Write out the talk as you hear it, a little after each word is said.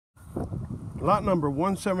Lot number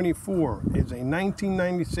 174 is a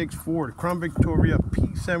 1996 Ford Crown Victoria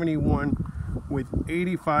P71 with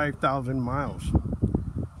 85,000 miles.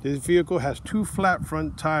 This vehicle has 2 flat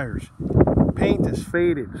front tires. Paint is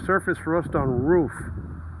faded, surface rust on roof.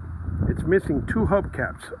 It's missing 2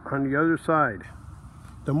 hubcaps on the other side.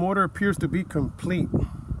 The motor appears to be complete.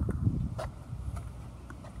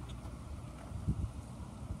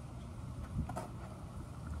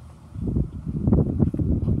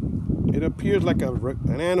 It appears like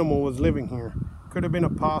an animal was living here. Could have been a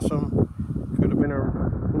possum, could have been a,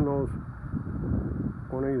 who knows,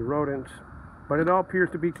 one of these rodents. But it all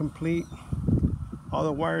appears to be complete. All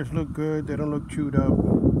the wires look good, they don't look chewed up.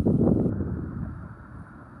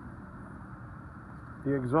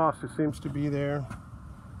 The exhaust seems to be there.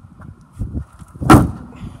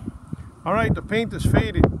 Alright, the paint is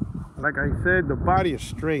faded. Like I said, the body is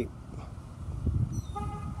straight.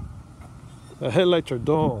 The headlights are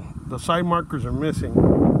dull. The side markers are missing.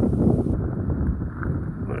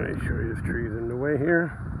 Let me show you this tree's in the way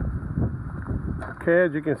here. Okay,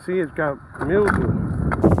 as you can see, it's got mildew.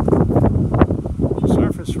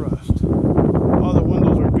 Surface rust. All the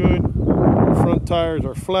windows are good. The front tires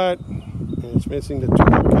are flat. And it's missing the 2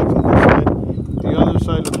 hubcaps on this side. The other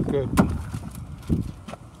side looks good.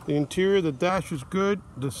 The interior, the dash is good.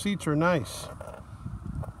 The seats are nice.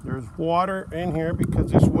 There's water in here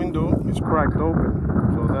because this window is cracked open.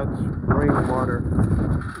 So that's rainwater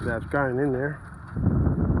that's gotten in there.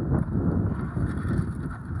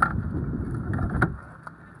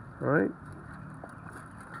 Alright.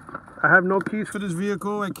 I have no keys for this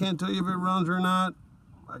vehicle. I can't tell you if it runs or not.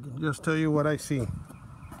 I can just tell you what I see.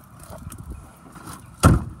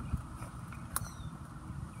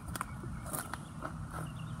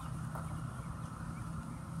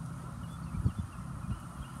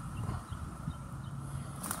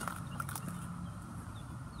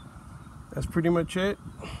 That's pretty much it.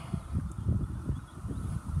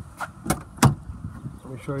 Let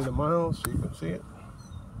me show you the miles so you can see it.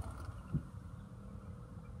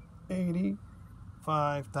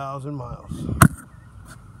 85,000 miles.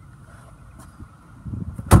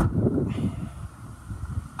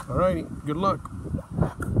 Alrighty, good luck.